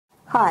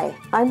Hi,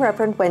 I'm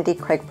Reverend Wendy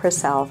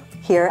Craig-Purcell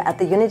here at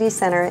the Unity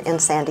Center in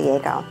San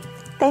Diego.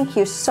 Thank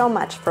you so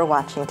much for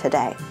watching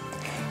today.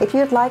 If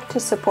you'd like to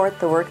support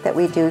the work that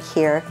we do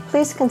here,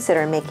 please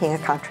consider making a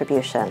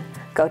contribution.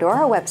 Go to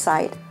our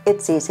website.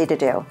 It's easy to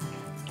do.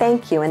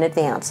 Thank you in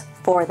advance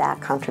for that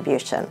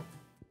contribution.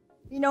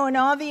 You know, in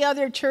all the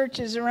other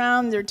churches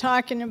around, they're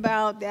talking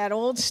about that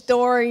old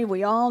story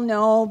we all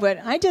know, but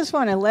I just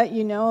want to let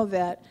you know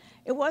that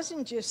it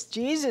wasn't just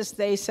Jesus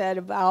they said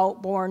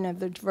about born of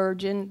the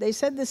virgin. They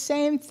said the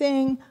same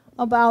thing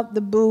about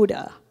the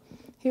Buddha.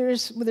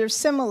 There's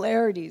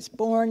similarities.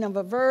 Born of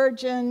a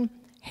virgin,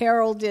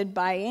 heralded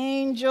by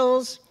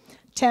angels,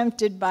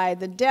 tempted by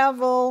the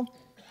devil,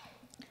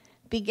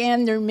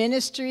 began their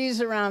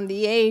ministries around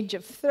the age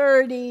of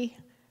 30,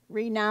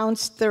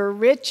 renounced their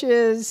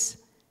riches,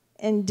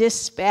 and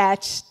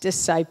dispatched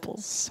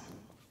disciples.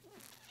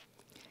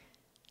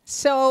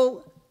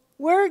 So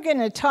we're going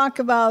to talk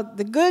about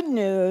the good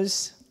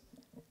news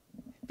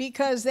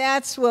because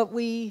that's what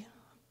we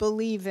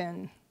believe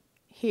in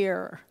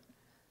here.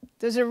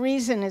 There's a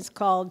reason it's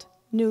called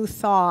New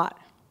Thought.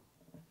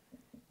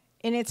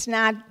 And it's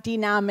not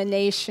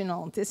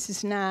denominational. This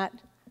is not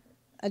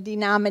a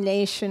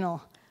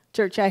denominational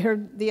church. I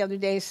heard the other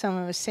day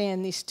someone was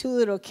saying these two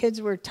little kids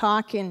were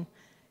talking,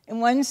 and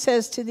one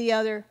says to the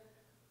other,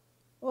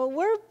 "Well,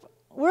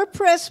 we're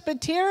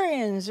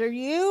Presbyterians, are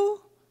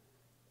you?"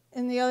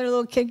 And the other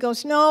little kid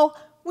goes, "No,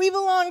 we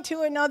belong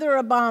to another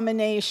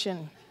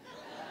abomination."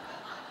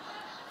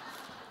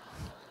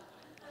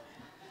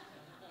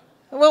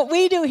 What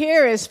we do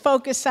here is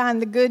focus on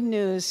the good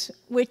news,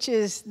 which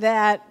is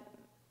that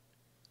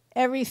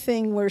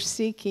everything we're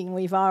seeking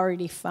we've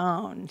already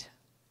found.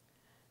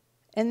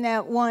 And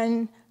that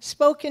one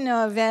spoken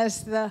of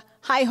as the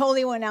High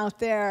Holy One out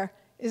there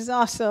is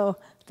also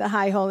the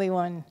High Holy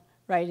One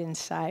right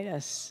inside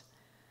us.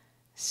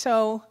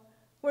 So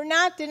we're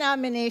not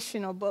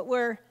denominational, but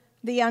we're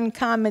the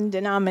uncommon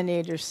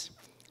denominators.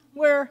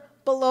 We're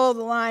below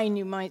the line,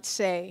 you might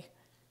say,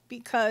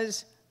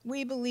 because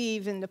we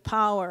believe in the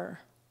power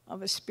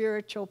of a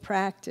spiritual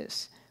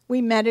practice.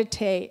 We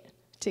meditate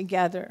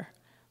together.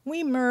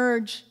 We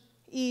merge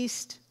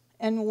east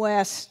and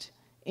west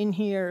in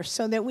here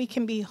so that we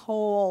can be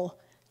whole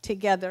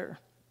together.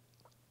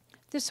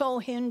 This whole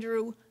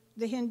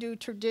the Hindu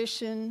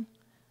tradition,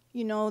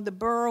 you know, the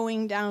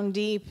burrowing down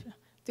deep,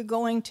 the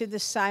going to the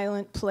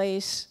silent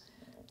place,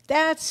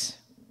 that's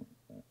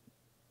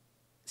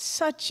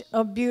such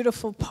a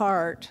beautiful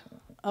part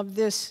of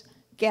this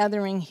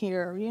gathering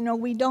here. You know,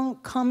 we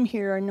don't come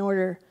here in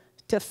order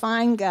to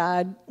find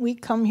God. We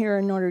come here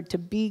in order to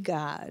be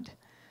God.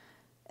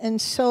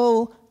 And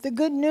so the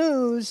good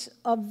news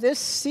of this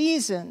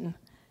season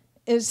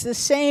is the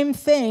same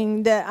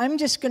thing that I'm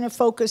just going to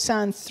focus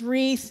on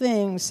three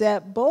things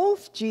that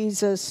both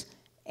Jesus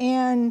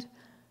and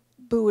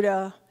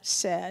Buddha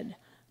said.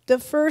 The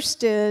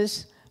first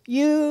is,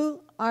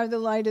 you are the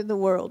light of the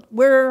world.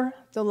 We're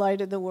the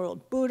light of the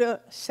world.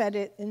 Buddha said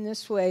it in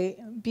this way,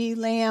 be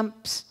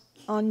lamps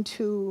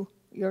unto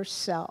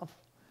yourself.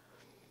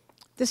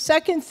 The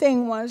second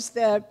thing was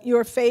that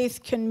your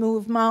faith can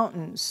move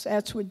mountains.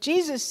 That's what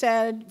Jesus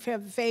said. If you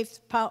have faith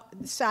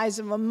the size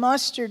of a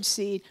mustard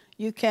seed,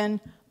 you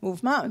can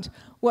move mountains.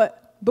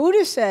 What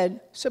Buddha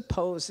said,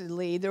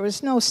 supposedly, there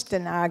was no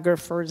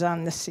stenographers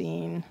on the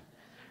scene,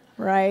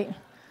 right?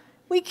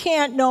 We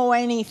can't know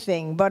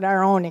anything but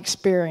our own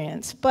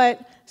experience.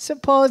 But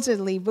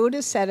supposedly,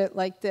 Buddha said it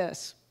like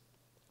this.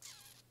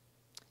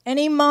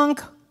 Any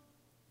monk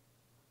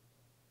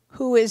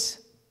who is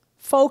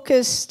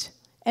focused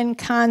and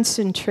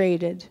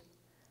concentrated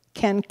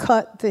can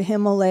cut the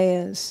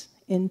Himalayas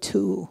in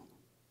two.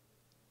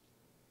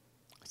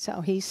 That's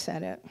how he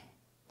said it.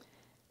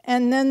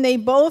 And then they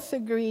both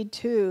agreed,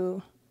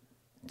 too,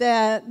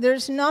 that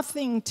there's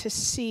nothing to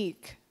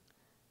seek.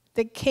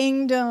 The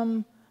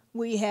kingdom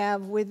we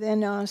have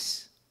within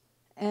us,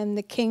 and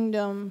the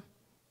kingdom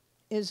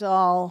is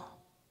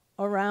all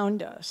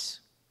around us.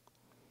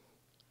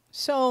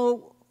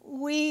 So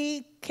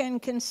we can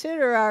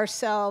consider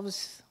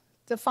ourselves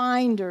the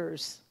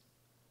finders,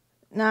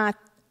 not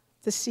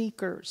the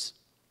seekers,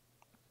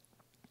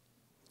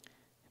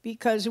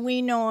 because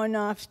we know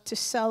enough to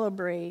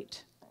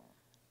celebrate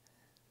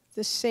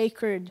the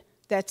sacred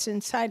that's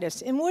inside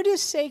us. And what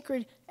is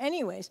sacred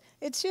anyways?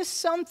 It's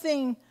just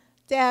something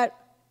that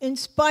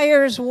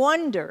inspires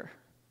wonder.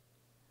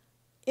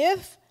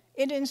 If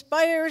it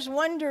inspires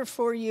wonder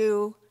for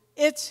you,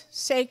 it's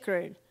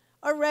sacred.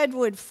 A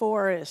redwood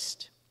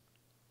forest,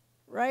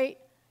 right?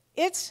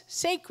 It's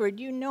sacred,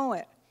 you know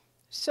it.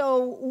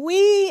 So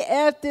we,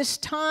 at this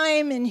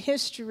time in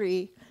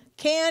history,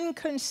 can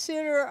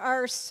consider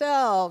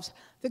ourselves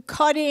the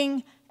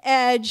cutting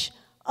edge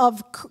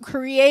of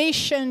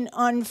creation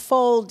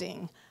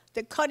unfolding,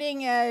 the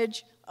cutting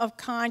edge of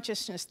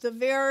consciousness, the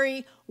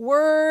very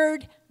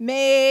Word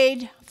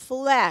made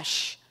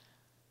flesh.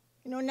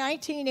 You know,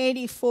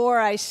 1984,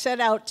 I set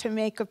out to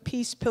make a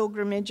peace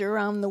pilgrimage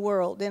around the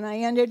world, and I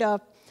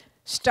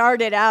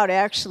started out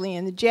actually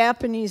in the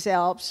Japanese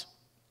Alps,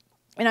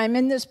 And I'm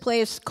in this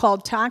place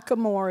called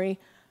Takamori,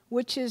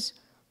 which is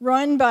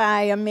run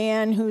by a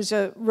man who's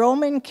a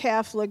Roman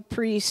Catholic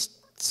priest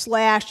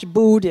 /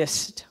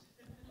 Buddhist.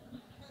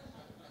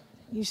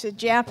 He's a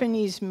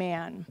Japanese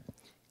man.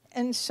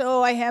 And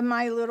so I have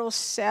my little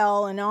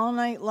cell, and all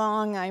night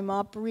long I'm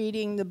up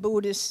reading the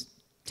Buddhist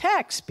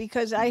text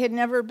because I had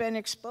never been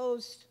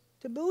exposed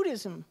to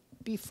Buddhism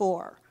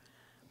before.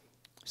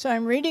 So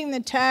I'm reading the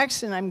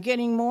text, and I'm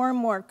getting more and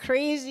more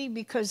crazy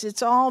because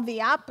it's all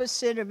the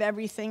opposite of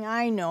everything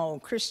I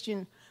know.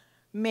 Christian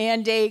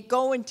mandate,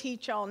 go and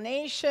teach all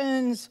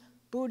nations.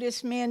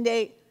 Buddhist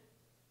mandate,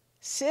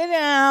 sit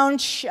down,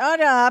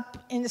 shut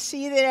up, and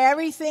see that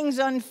everything's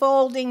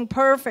unfolding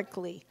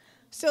perfectly.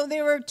 So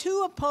there were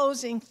two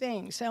opposing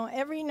things. So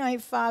every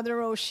night, Father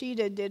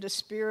Oshita did a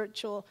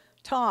spiritual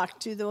talk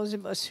to those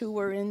of us who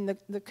were in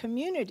the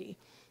community.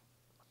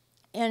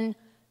 And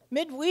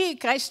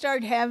midweek, I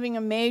started having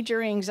a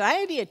major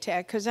anxiety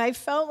attack because I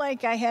felt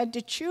like I had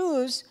to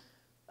choose.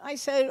 I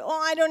said,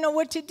 I don't know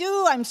what to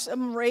do.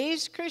 I'm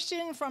raised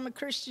Christian from a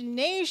Christian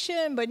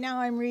nation, but now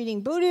I'm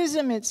reading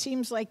Buddhism. It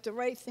seems like the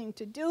right thing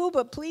to do,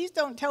 but please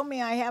don't tell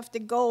me I have to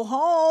go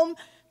home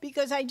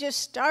because I just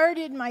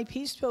started my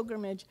peace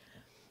pilgrimage.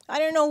 I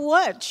don't know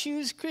what,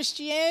 choose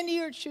Christianity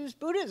or choose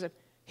Buddhism.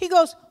 He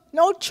goes,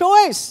 no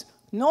choice,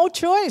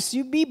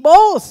 you be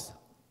both.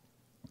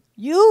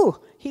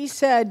 He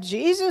said,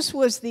 Jesus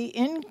was the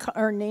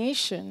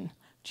incarnation.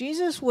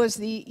 Jesus was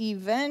the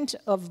event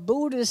of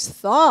Buddhist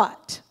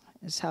thought,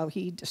 is how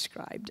he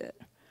described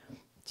it.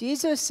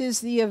 Jesus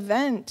is the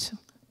event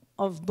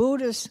of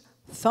Buddhist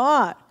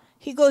thought.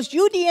 He goes,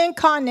 you the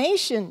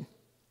incarnation.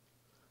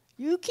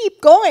 You keep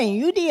going.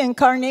 You the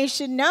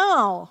incarnation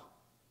now.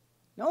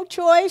 No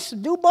choice.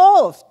 Do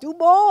both.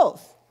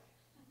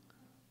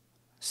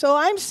 So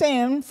I'm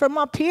saying from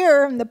up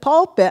here in the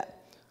pulpit,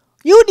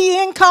 you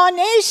the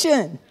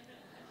incarnation.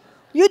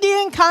 You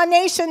the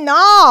incarnation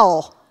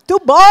now. Do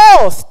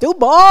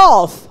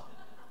both.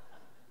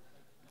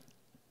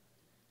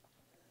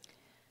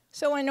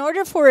 So in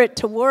order for it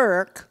to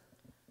work,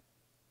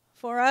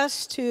 for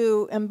us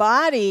to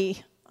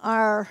embody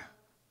our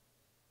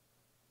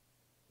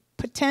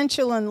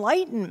potential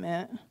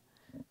enlightenment,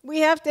 we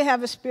have to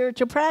have a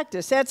spiritual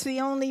practice. That's the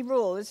only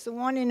rule. It's the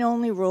one and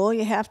only rule.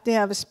 You have to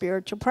have a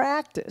spiritual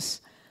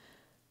practice.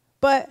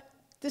 But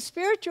the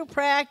spiritual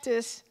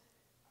practice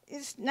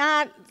is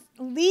not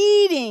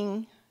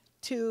leading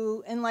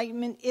to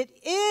enlightenment. It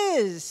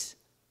is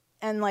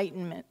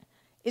enlightenment.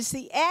 It's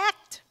the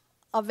act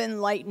of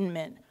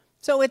enlightenment.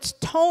 So it's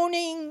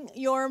toning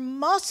your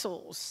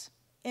muscles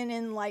in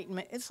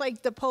enlightenment. It's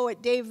like the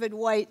poet David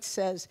White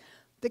says,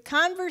 the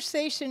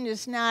conversation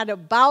is not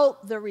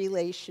about the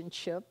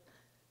relationship.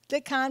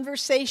 The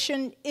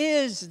conversation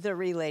is the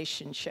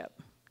relationship.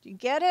 Do you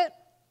get it?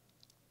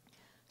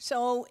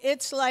 So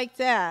it's like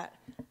that.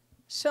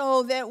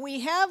 So that we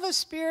have a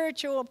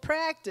spiritual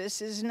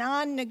practice is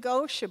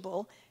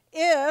non-negotiable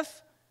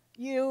if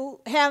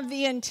you have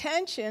the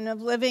intention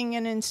of living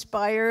an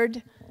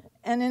inspired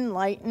and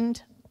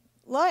enlightened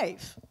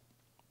life.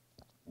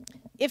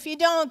 If you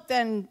don't,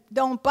 then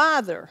don't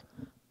bother.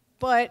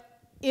 But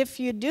if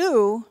you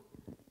do,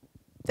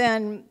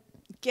 then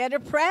get a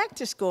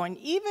practice going,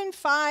 even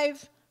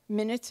 5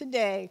 minutes a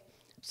day.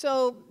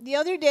 So the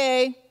other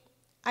day,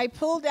 I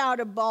pulled out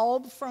a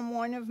bulb from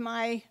one of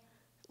my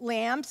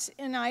lamps,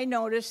 and I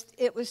noticed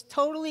it was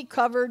totally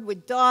covered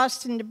with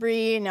dust and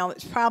debris, and now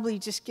it's probably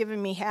just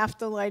giving me half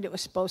the light it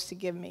was supposed to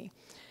give me.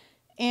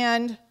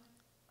 And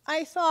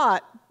I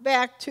thought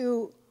back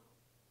to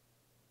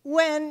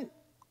when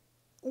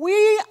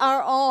we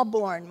are all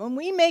born, when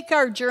we make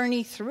our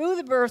journey through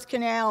the birth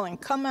canal and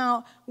come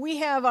out, we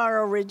have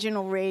our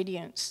original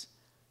radiance.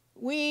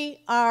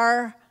 We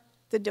are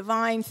the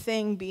divine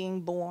thing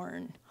being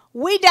born.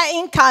 We the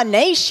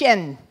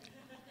incarnation.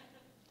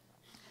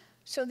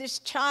 So this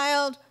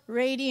child,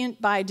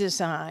 radiant by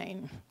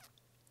design.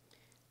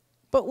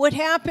 But what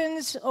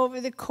happens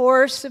over the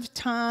course of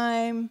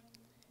time,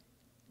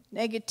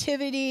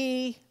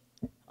 negativity,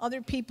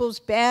 other people's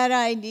bad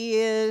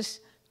ideas,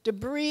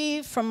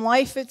 debris from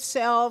life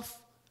itself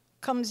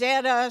comes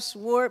at us,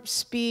 warp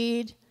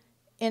speed,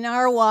 and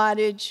our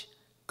wattage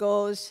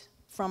goes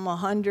from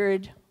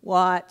 100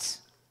 watts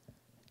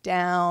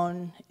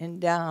down and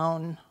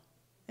down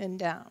and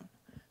down.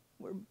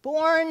 We're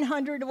born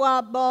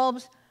 100-watt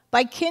bulbs.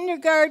 By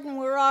kindergarten,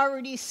 we're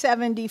already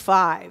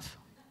 75.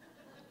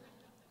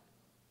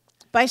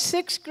 By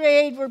 6th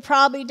grade, we're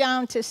probably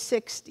down to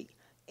 60.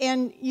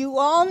 And you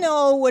all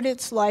know what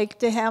it's like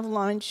to have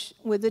lunch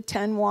with a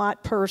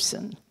 10-watt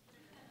person.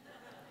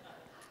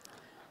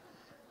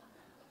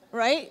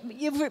 Right?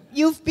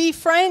 You've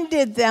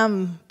befriended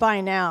them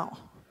by now.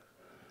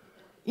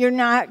 You're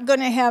not going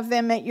to have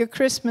them at your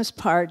Christmas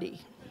party.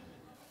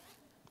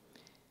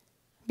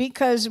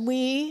 Because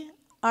we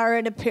are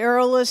at a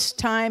perilous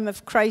time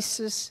of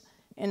crisis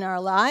in our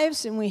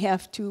lives, and we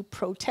have to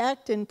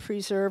protect and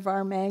preserve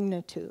our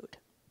magnitude.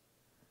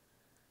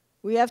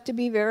 We have to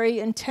be very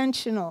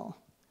intentional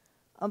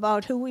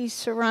about who we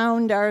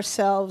surround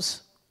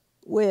ourselves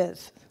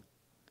with.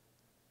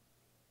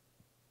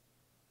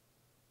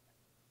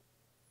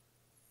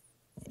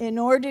 in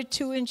order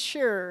to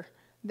ensure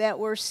that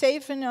we're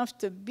safe enough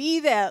to be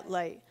that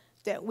light,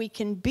 that we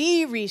can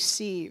be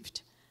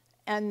received,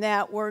 and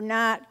that we're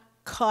not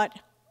cut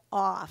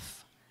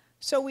off.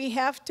 So we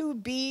have to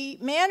be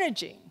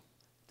managing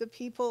the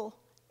people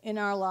in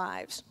our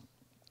lives.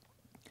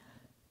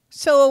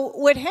 So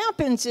what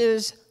happens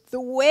is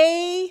the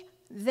way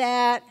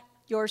that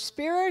your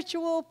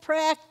spiritual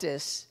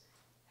practice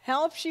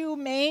helps you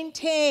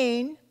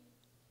maintain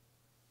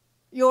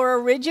your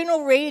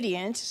original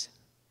radiance,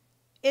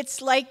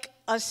 it's like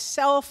a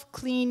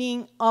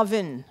self-cleaning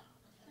oven.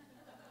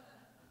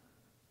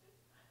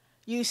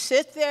 You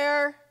sit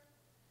there,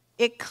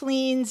 it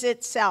cleans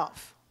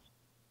itself.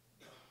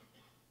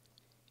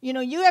 You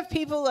know, you have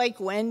people like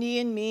Wendy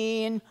and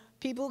me, and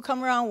people who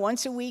come around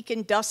once a week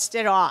and dust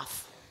it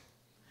off.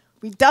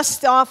 We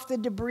dust off the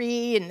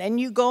debris, and then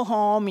you go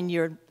home and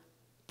you're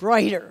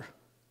brighter.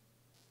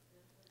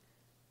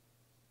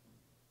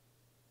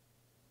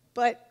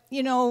 But,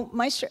 you know,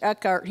 Meister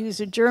Eckhart,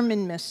 who's a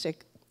German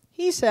mystic,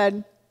 he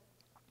said,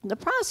 the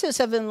process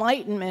of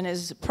enlightenment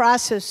is a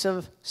process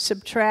of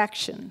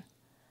subtraction,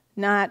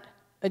 not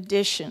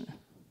addition.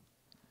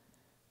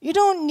 You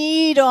don't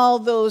need all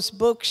those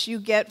books you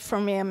get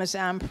from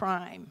Amazon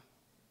Prime.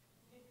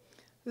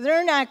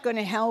 They're not going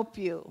to help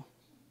you.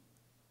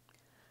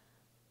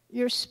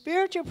 Your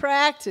spiritual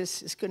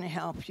practice is going to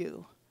help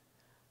you.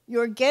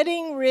 You're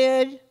getting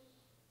rid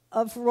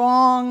of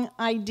wrong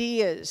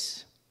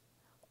ideas,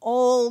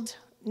 old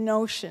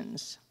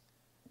notions.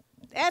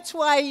 That's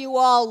why you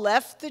all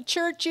left the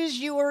churches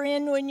you were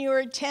in when you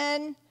were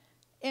 10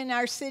 and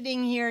are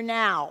sitting here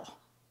now.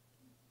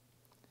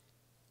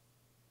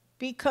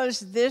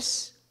 Because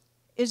this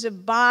is a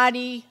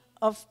body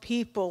of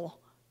people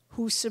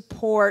who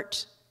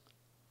support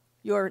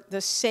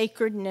the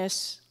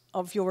sacredness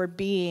of your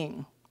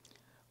being.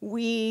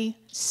 We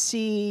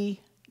see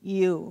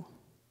you.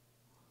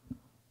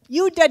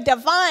 You the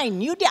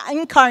divine, you the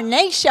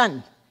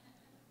incarnation.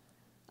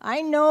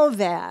 I know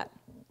that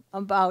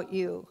about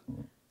you,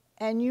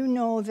 and you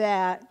know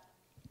that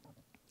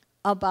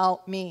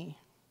about me.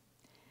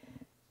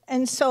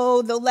 And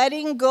so the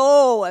letting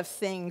go of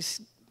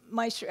things,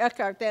 Meister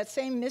Eckhart, that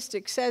same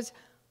mystic, says,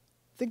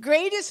 the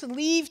greatest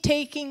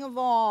leave-taking of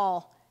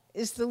all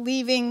is the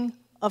leaving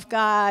of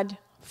God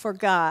for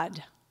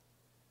God.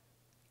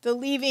 The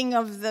leaving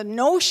of the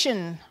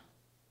notion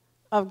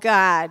of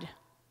God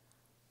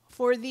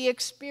for the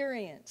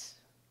experience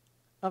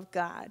of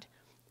God.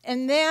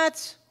 And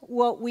that's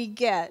what we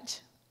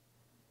get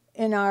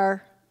in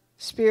our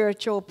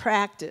spiritual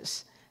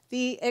practice.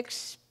 The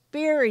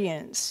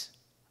experience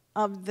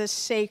of the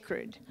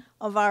sacred,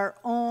 of our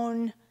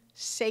own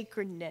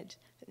sacredness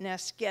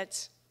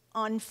gets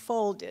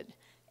unfolded.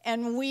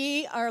 And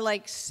we are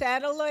like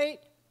satellite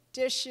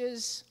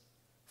dishes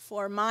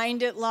for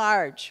mind at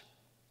large,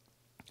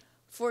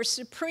 for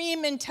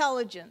supreme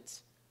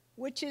intelligence,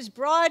 which is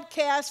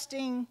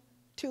broadcasting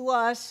to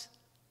us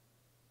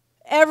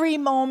every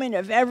moment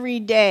of every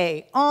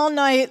day, all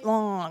night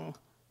long.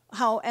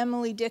 How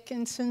Emily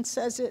Dickinson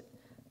says it,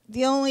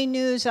 the only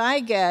news I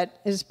get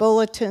is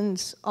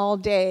bulletins all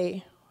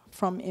day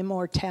from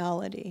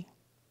immortality.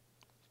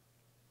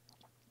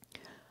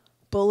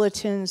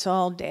 Bulletins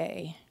all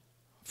day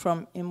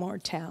from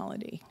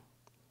immortality.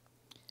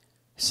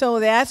 So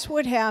that's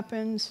what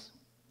happens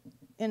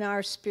in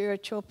our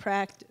spiritual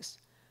practice.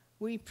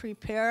 We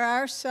prepare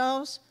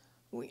ourselves,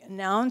 we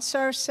announce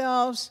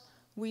ourselves,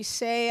 we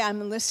say,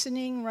 I'm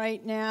listening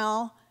right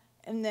now,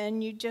 and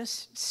then you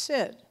just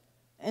sit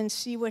and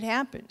see what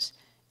happens.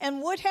 And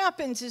what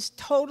happens is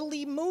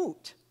totally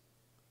moot.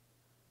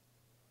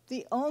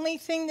 The only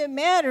thing that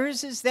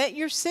matters is that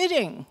you're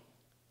sitting.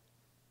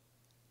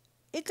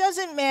 It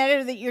doesn't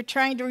matter that you're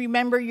trying to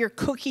remember your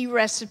cookie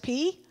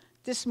recipe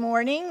this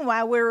morning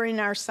while we're in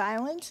our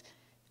silence.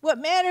 What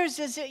matters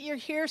is that you're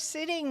here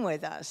sitting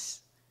with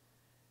us.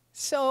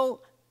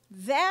 So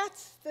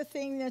that's the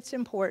thing that's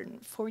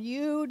important, for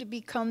you to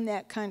become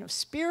that kind of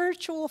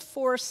spiritual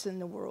force in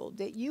the world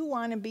that you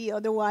want to be,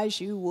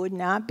 otherwise you would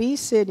not be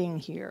sitting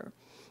here.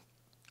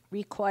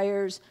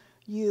 Requires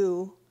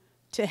you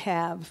to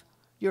have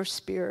your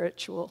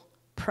spiritual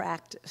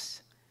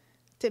practice,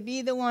 to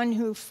be the one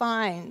who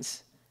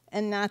finds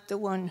and not the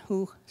one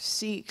who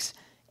seeks,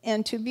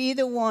 and to be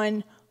the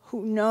one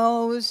who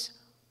knows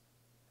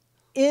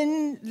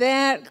in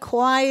that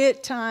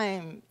quiet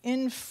time,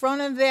 in front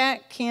of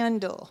that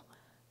candle,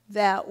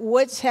 that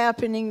what's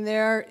happening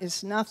there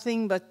is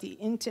nothing but the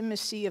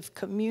intimacy of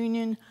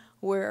communion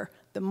where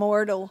the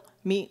mortal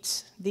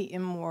meets the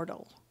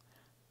immortal.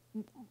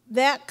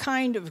 That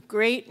kind of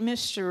great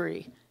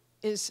mystery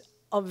is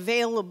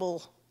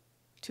available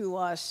to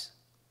us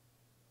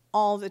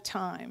all the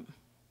time.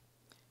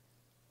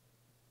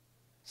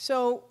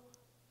 So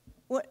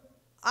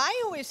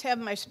I always have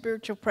my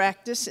spiritual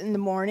practice in the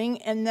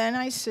morning, and then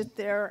I sit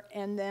there,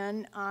 and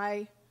then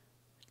I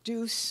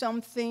do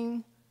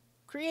something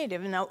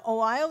creative. And a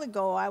while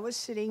ago, I was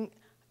sitting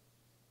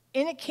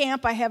in a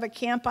camp. I have a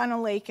camp on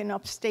a lake in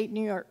upstate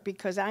New York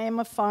because I am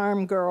a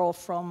farm girl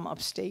from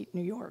upstate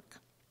New York.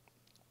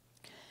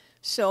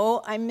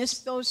 So I miss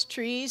those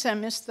trees, I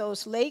miss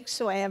those lakes,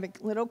 so I have a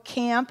little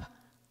camp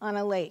on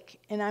a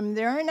lake. And I'm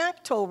there in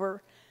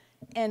October,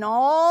 and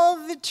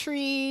all the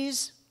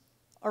trees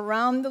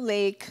around the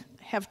lake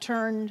have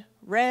turned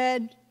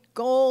red,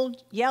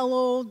 gold,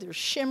 yellow, they're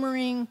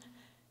shimmering.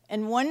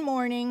 And one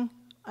morning,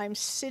 I'm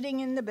sitting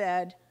in the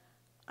bed,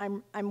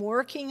 I'm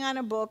working on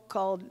a book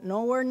called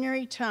No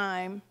Ordinary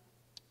Time,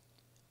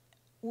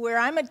 where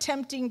I'm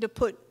attempting to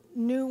put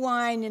new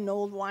wine in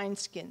old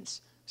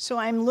wineskins. So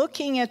I'm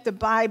looking at the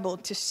Bible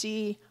to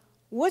see,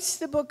 what's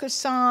the book of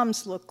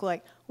Psalms look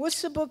like?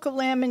 What's the book of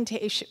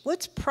Lamentation?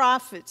 What's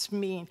prophets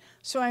mean?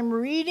 So I'm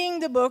reading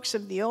the books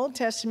of the Old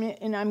Testament,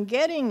 and I'm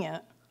getting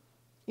it.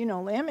 You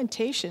know,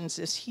 Lamentations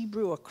is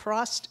Hebrew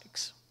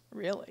acrostics,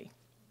 really.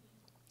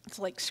 It's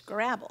like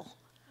Scrabble.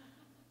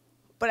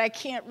 But I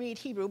can't read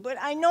Hebrew. But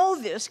I know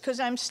this because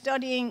I'm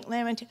studying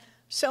Lamentation.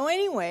 So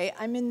anyway,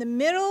 I'm in the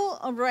middle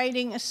of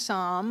writing a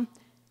psalm,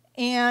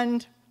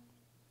 and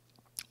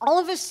all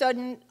of a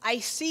sudden, I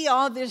see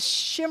all this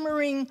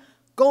shimmering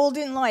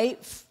golden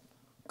light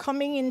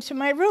coming into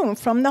my room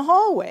from the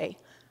hallway.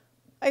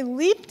 I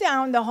leap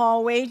down the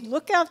hallway,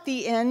 look out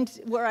the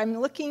end where I'm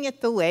looking at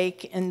the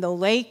lake, and the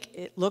lake,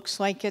 it looks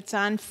like it's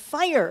on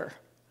fire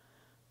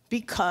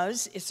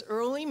because it's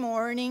early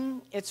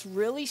morning, it's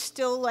really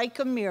still like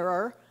a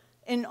mirror,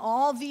 and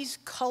all these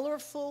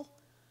colorful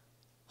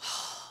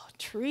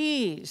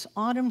trees,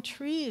 autumn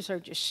trees are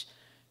just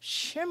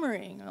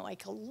shimmering,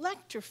 like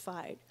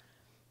electrified.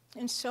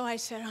 And so I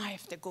said, I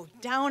have to go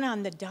down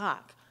on the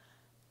dock.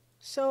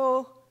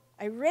 So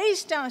I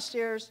race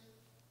downstairs.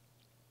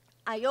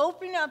 I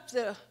open up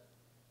the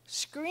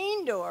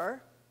screen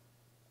door,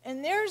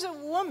 and there's a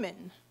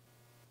woman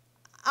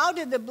out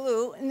of the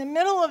blue in the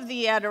middle of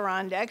the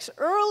Adirondacks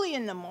early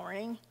in the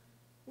morning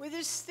with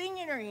this thing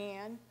in her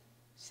hand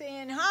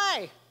saying,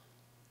 "Hi,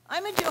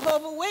 I'm a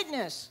Jehovah's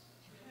Witness.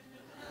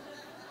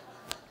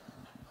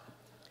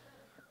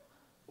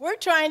 We're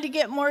trying to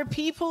get more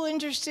people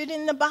interested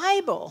in the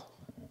Bible."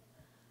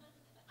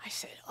 I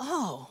said,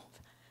 "Oh,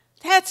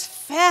 that's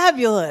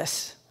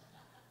fabulous.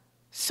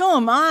 So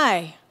am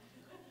I."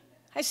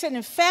 I said,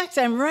 "In fact,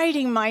 I'm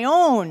writing my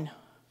own."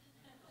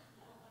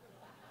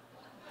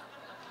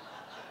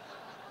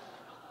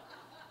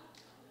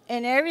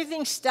 And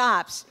everything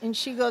stops, and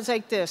she goes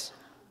like this,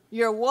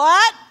 "You're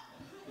what?"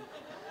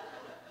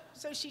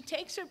 So she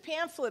takes her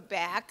pamphlet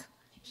back,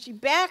 she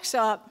backs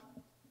up.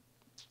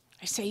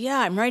 I say, "Yeah,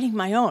 I'm writing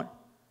my own."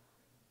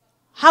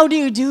 "How do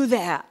you do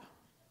that?"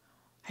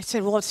 I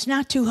said, "Well, it's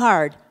not too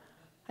hard."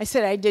 I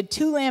said, "I did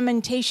 2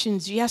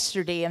 Lamentations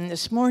yesterday, and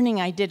this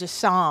morning I did a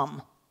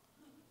psalm.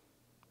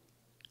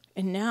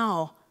 And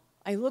now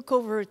I look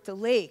over at the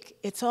lake.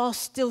 It's all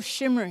still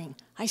shimmering.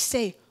 I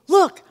say,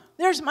 'Look,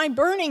 there's my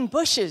burning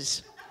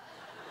bushes.'"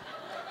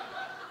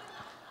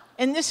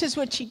 And this is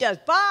what she does.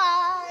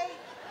 "Bye."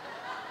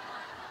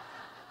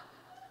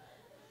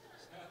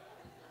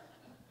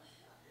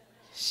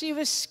 She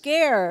was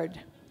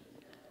scared.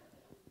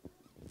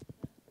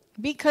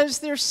 Because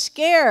they're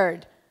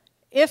scared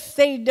if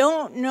they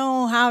don't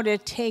know how to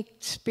take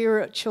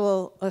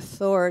spiritual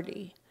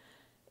authority,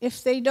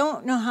 if they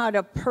don't know how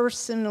to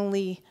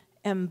personally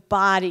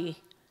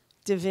embody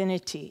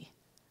divinity.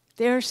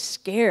 They're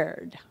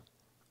scared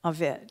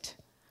of it.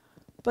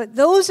 But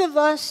those of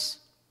us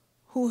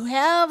who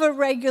have a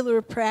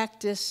regular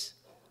practice,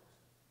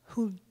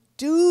 who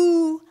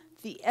do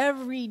the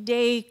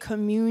everyday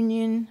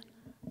communion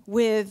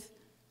with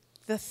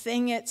the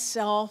thing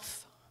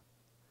itself,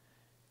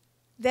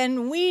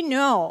 then we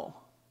know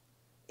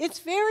it's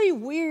very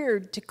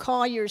weird to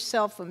call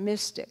yourself a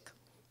mystic.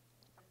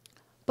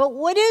 But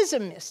what is a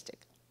mystic?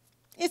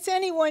 It's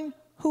anyone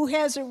who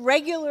has a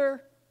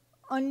regular,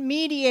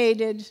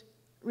 unmediated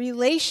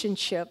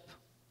relationship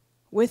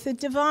with the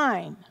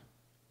divine.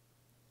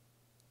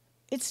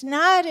 It's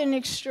not an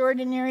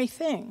extraordinary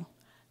thing.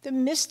 The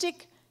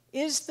mystic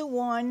is the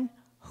one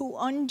who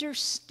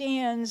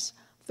understands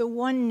the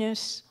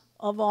oneness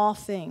of all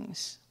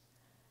things,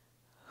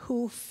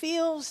 who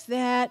feels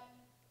that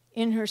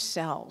in her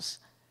cells.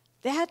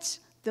 That's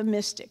the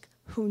mystic,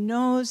 who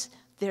knows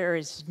there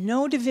is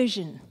no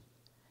division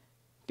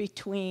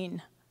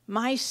between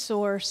my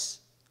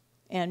source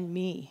and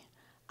me.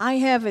 I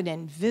have an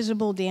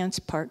invisible dance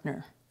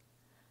partner.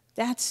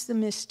 That's the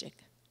mystic.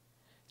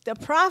 The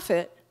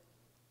prophet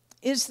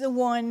is the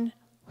one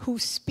who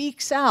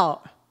speaks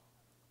out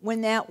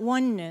when that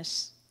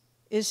oneness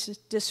is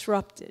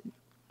disrupted.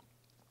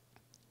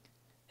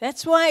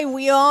 That's why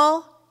we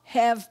all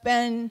have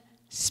been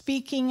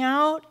speaking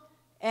out,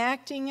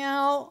 acting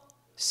out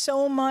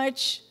so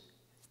much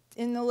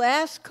in the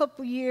last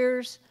couple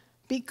years,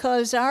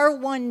 because our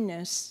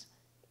oneness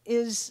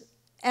is,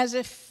 as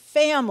a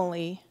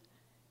family,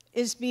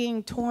 is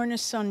being torn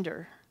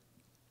asunder.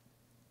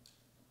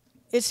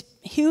 It's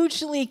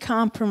hugely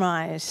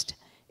compromised.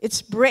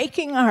 It's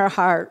breaking our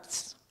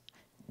hearts.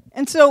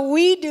 And so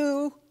we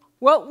do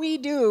what we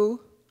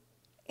do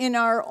in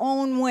our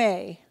own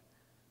way.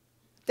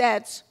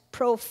 That's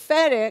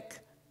prophetic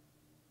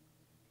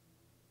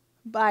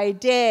by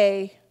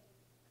day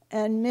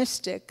and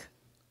mystic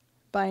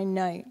by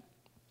night.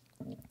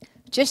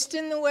 Just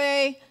in the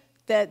way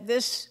that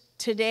this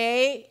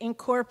today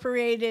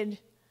incorporated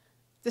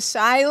the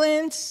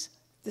silence,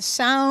 the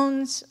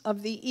sounds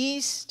of the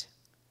East,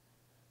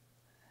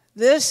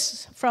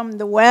 this from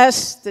the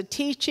West, the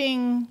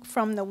teaching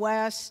from the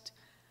West,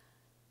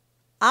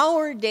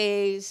 our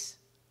days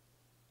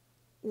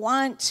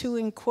want to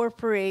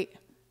incorporate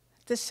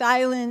the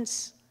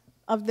silence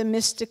of the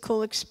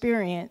mystical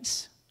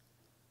experience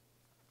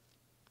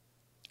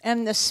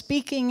and the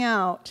speaking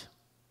out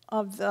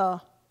of the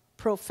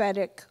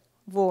prophetic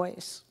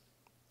voice.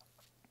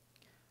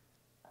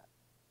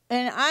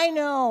 And I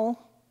know,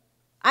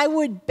 I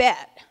would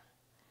bet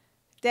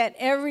that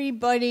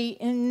everybody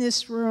in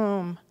this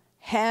room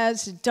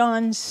has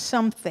done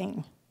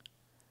something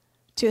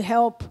to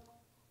help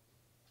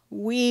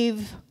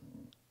weave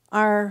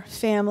our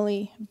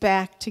family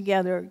back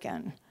together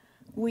again.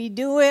 We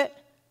do it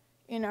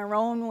in our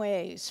own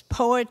ways.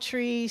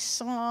 Poetry,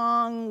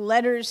 song,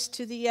 letters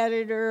to the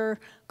editor,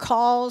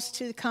 calls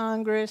to the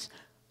Congress.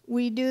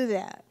 We do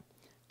that.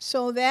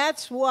 So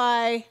that's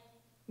why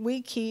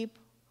we keep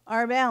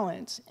our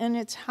balance. And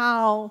it's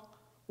how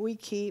we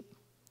keep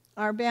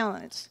our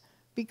balance.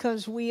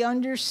 Because we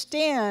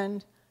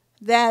understand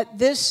that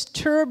this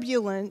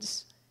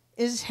turbulence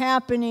is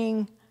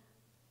happening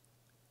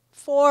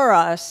for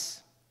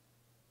us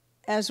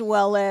as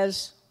well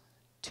as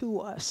to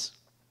us.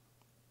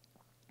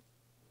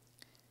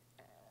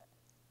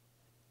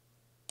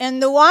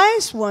 And the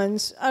wise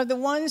ones are the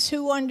ones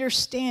who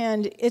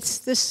understand it's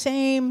the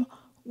same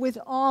with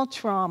all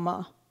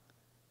trauma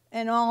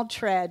and all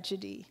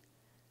tragedy.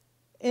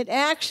 It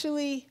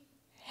actually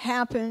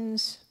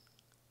happens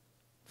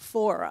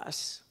for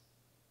us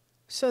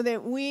so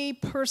that we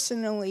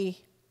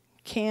personally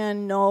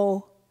can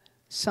know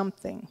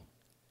something.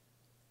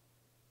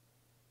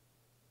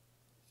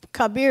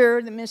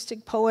 Kabir, the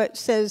mystic poet,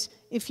 says,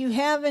 if you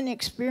haven't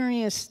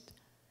experienced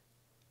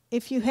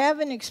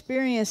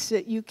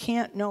it, you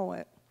can't know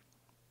it.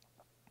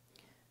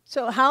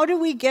 So how do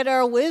we get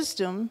our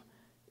wisdom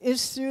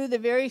is through the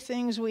very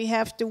things we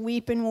have to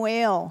weep and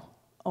wail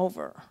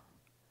over.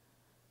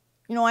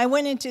 You know, I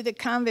went into the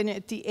convent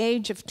at the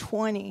age of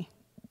 20,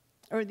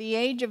 or the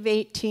age of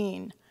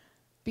 18,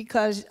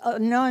 because a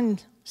nun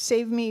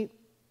saved me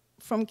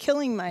from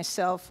killing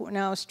myself when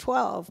I was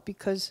 12,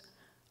 because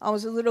I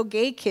was a little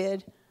gay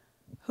kid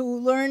who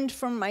learned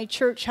from my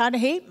church how to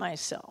hate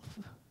myself.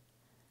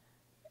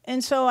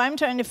 And so I'm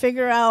trying to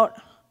figure out,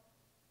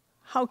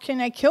 how can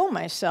I kill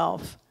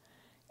myself?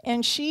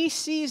 And she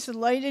sees the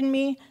light in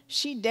me,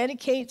 she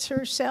dedicates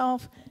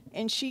herself,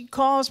 and she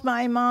calls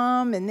my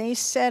mom, and they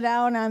set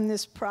out on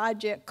this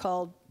project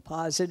called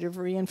positive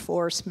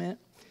reinforcement.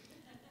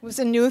 It was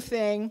a new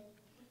thing.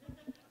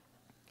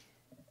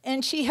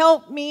 And she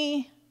helped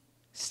me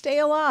stay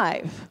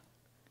alive.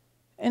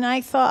 And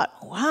I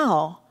thought,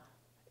 wow,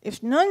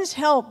 if nuns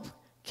help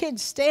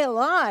kids stay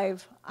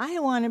alive, I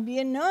want to be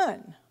a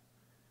nun.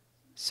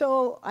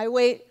 So I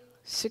wait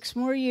 6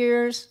 more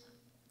years,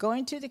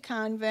 going to the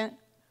convent,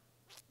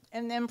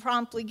 and then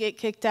promptly get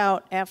kicked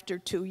out after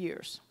 2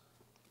 years.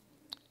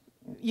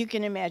 You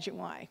can imagine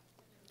why.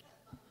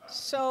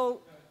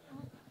 So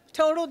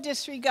total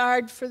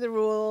disregard for the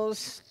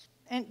rules,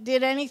 and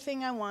did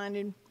anything I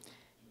wanted,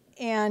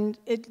 and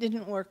it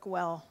didn't work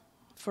well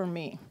for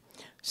me.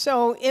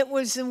 So it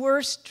was the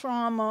worst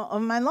trauma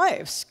of my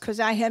life, because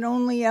I had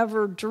only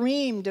ever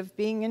dreamed of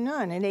being a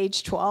nun. At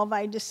age 12,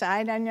 I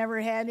decided I never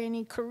had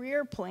any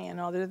career plan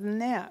other than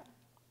that.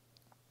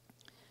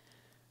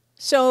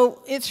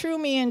 So it threw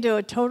me into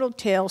a total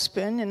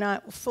tailspin,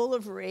 and full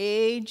of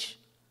rage,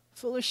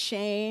 full of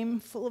shame,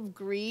 full of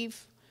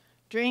grief,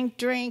 drink,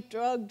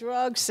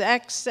 drug,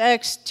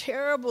 sex,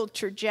 terrible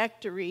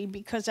trajectory,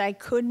 because I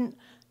couldn't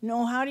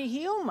know how to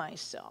heal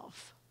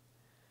myself.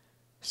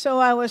 So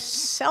I was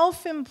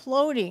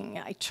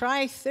self-imploding. I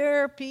tried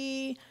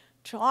therapy,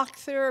 talk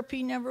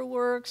therapy never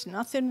works,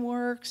 nothing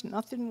works,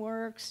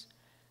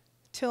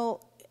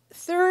 till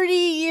 30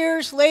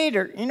 years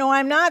later. You know,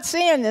 I'm not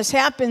saying this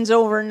happens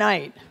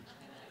overnight.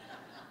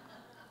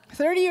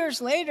 30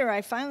 years later,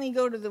 I finally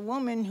go to the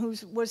woman who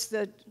was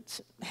the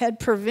head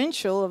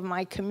provincial of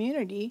my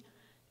community.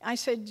 I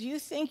said, do you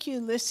think you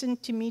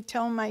listened to me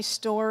tell my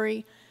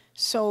story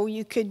so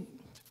you could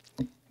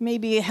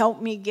maybe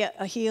help me get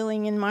a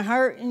healing in my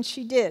heart? And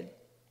she did.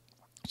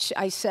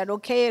 I said,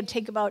 okay, it'll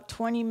take about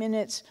 20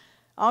 minutes.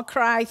 I'll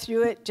cry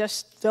through it.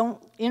 Just don't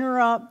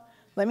interrupt.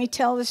 Let me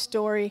tell the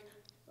story.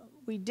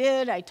 We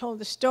did. I told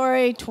the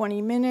story,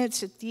 20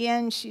 minutes. At the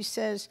end, she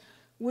says,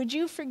 would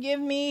you forgive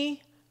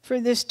me for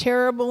this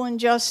terrible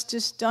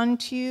injustice done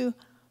to you?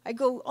 I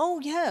go, oh,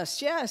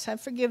 yes, I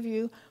forgive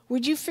you.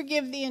 Would you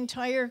forgive the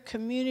entire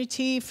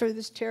community for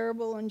this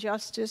terrible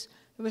injustice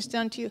that was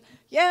done to you?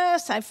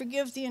 Yes, I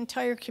forgive the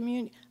entire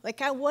community.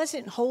 Like, I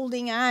wasn't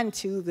holding on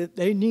to that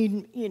they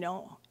need, you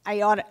know,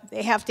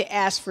 they have to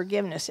ask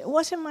forgiveness. It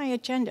wasn't my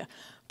agenda.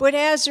 But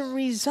as a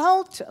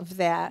result of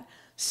that,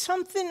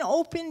 something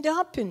opened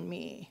up in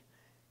me.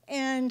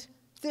 And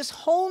this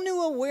whole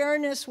new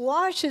awareness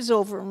washes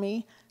over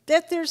me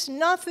that there's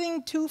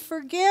nothing to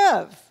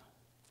forgive.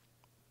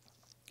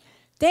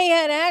 They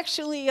had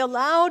actually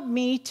allowed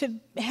me to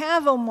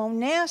have a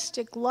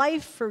monastic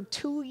life for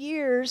 2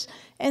 years,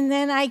 and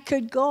then I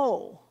could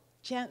go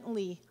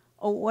gently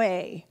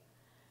away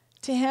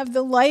to have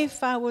the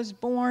life I was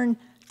born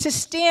to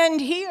stand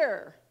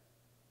here,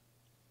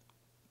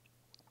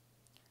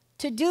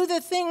 to do the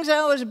things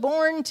I was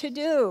born to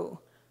do.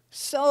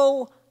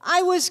 So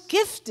I was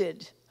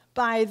gifted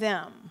by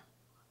them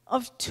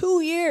of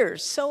 2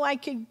 years so I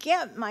could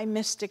get my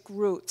mystic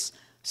roots,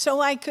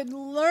 so I could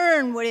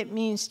learn what it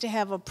means to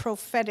have a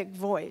prophetic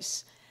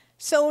voice.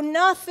 So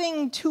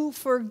nothing to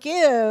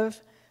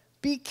forgive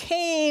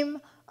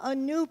became a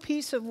new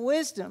piece of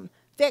wisdom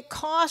that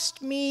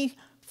cost me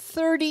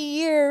 30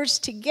 years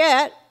to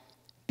get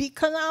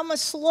because I'm a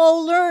slow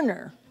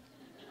learner.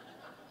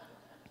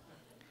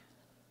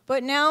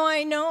 But now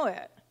I know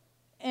it,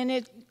 and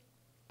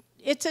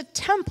it's a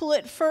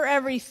template for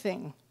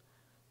everything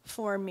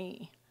for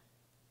me.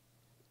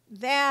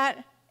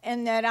 That,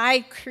 and that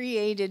I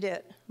created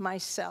it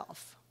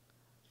myself.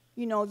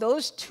 You know,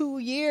 those 2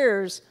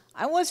 years,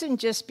 I wasn't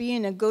just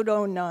being a good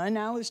old nun.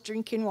 I was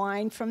drinking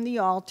wine from the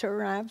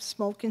altar. I'm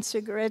smoking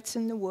cigarettes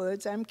in the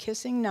woods. I'm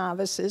kissing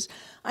novices.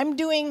 I'm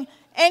doing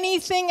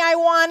anything I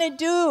want to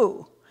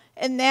do.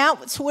 And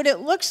that's what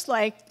it looks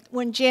like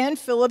when Jan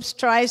Phillips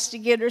tries to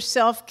get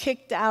herself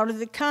kicked out of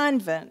the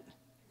convent.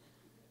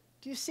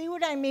 Do you see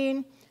what I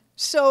mean?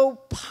 So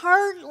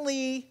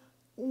partly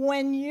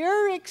when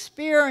you're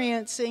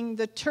experiencing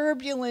the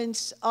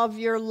turbulence of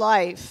your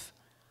life,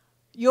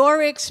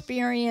 you're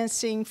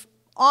experiencing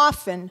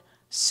often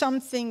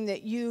something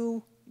that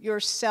you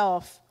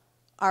yourself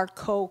are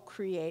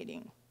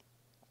co-creating.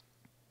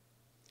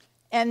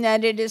 And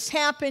that it is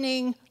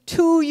happening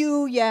to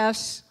you,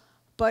 yes,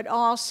 but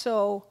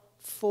also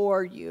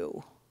for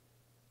you.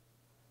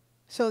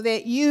 So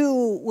that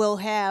you will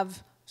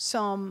have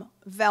some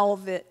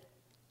velvet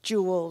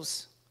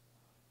jewels,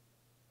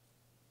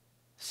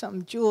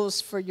 some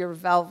jewels for your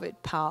velvet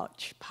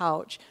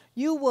pouch.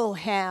 You will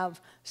have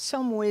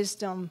some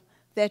wisdom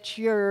that's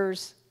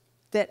yours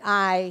that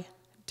I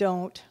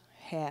don't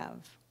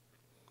have.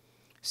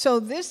 So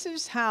this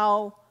is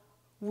how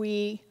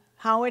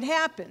it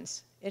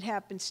happens. It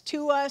happens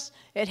to us,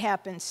 it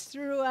happens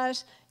through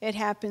us, it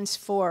happens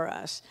for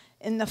us.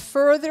 And the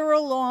further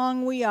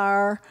along we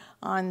are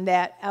on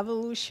that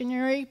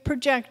evolutionary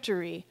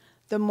trajectory,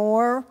 the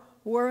more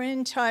we're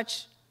in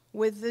touch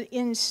with the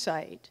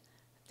insight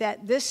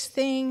that this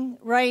thing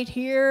right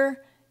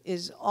here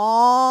is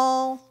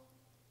all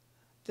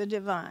the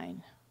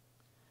divine.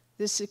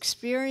 This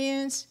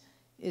experience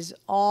is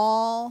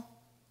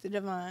all the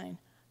divine.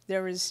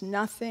 There is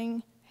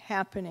nothing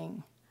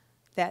happening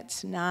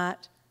that's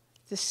not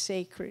the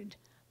sacred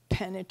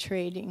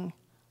penetrating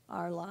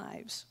our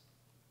lives.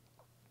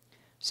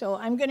 So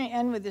I'm going to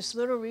end with this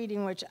little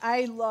reading, which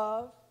I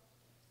love.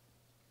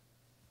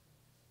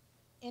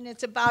 And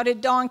it's about a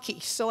donkey,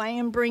 so I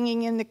am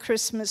bringing in the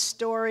Christmas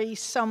story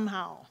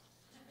somehow.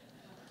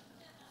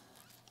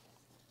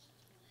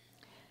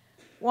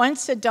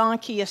 Once a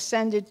donkey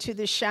ascended to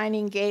the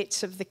shining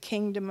gates of the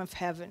kingdom of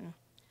heaven.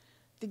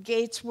 The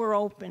gates were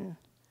open.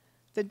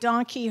 The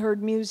donkey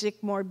heard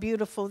music more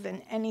beautiful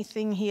than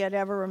anything he had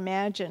ever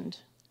imagined.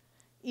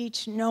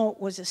 Each note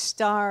was a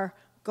star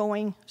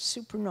going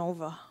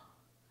supernova.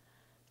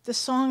 The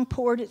song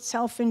poured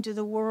itself into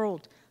the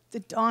world. The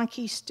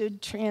donkey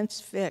stood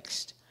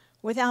transfixed.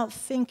 Without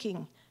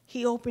thinking,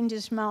 he opened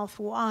his mouth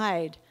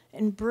wide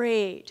and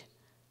brayed.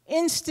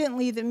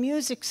 Instantly, the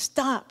music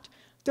stopped.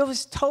 There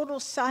was total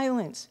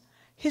silence.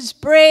 His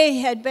bray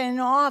had been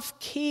off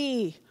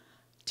key.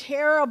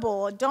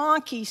 Terrible, a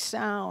donkey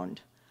sound.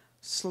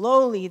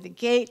 Slowly, the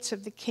gates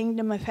of the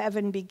kingdom of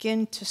heaven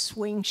began to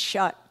swing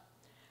shut.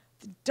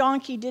 The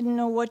donkey didn't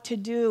know what to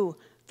do.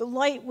 The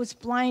light was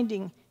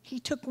blinding. He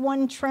took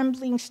one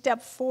trembling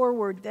step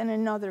forward, then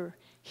another.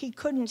 He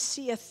couldn't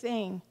see a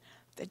thing.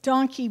 The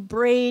donkey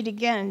brayed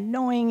again,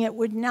 knowing it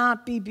would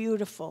not be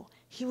beautiful.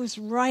 He was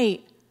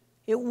right.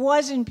 It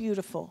wasn't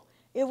beautiful.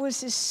 It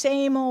was the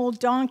same old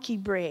donkey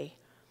bray.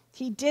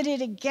 He did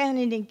it again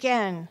and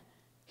again.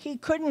 He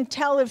couldn't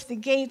tell if the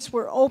gates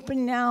were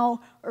open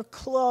now or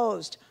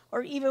closed,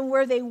 or even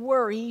where they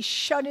were. He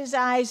shut his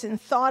eyes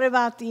and thought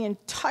about the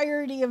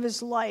entirety of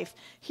his life.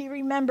 He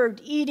remembered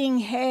eating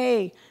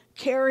hay,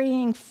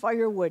 carrying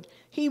firewood.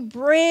 He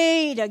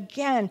brayed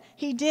again.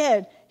 He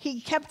did. He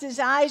kept his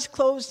eyes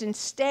closed and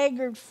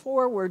staggered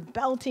forward,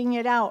 belting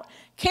it out.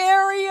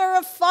 Carrier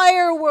of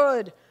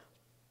firewood,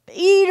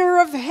 eater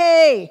of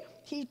hay.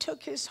 He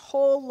took his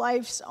whole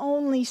life's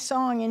only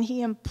song and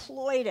he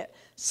employed it,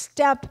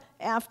 step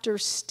after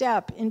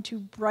step, into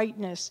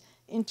brightness,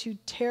 into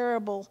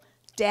terrible,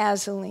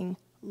 dazzling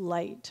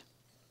light.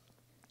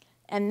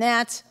 And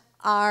that's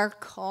our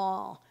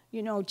call.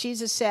 You know,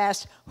 Jesus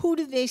asked, who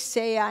do they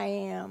say I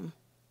am?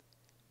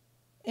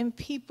 And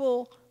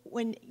people,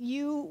 when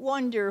you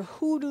wonder,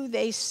 who do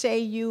they say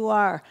you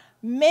are?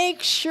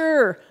 Make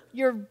sure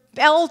you're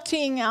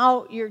belting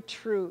out your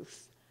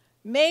truth.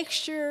 Make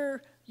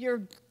sure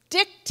you're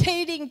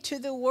dictating to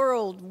the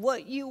world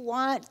what you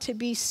want to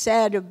be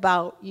said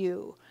about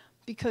you,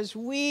 because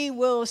we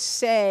will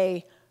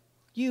say,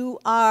 you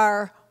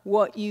are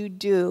what you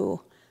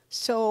do.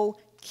 So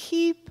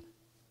keep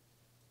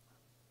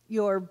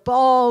your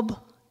bulb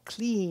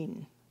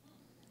clean.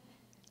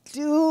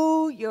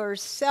 Do your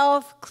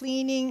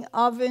self-cleaning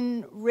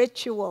oven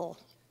ritual.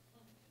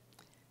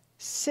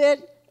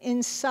 Sit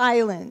in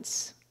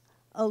silence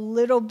a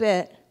little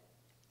bit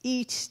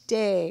each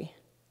day.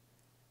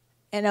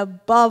 And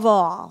above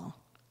all,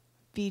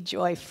 be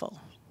joyful.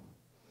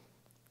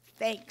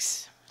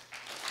 Thanks.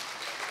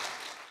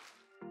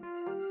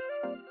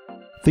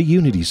 The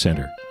Unity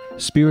Center,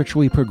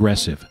 spiritually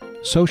progressive,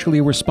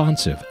 socially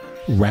responsive,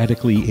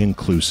 radically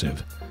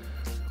inclusive.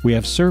 We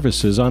have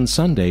services on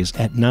Sundays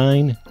at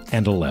 9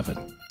 and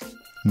 11.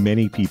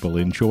 Many people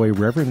enjoy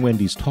Reverend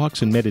Wendy's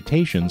talks and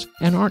meditations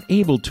and aren't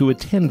able to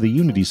attend the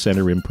Unity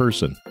Center in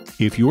person.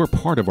 If you're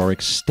part of our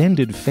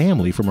extended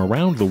family from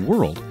around the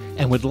world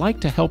and would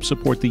like to help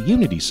support the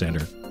Unity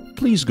Center,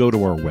 please go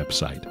to our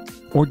website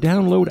or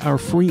download our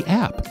free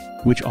app,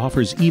 which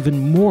offers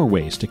even more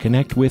ways to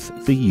connect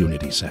with the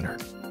Unity Center.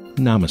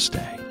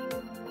 Namaste.